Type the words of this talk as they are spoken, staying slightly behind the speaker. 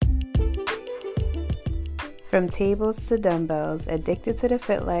From tables to dumbbells, Addicted to the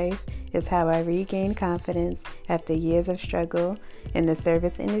Fit Life is how I regained confidence after years of struggle in the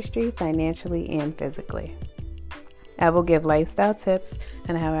service industry, financially and physically. I will give lifestyle tips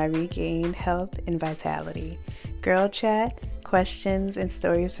on how I regained health and vitality. Girl chat, questions, and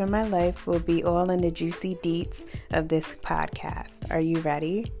stories from my life will be all in the juicy deets of this podcast. Are you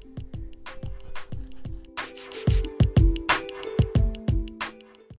ready?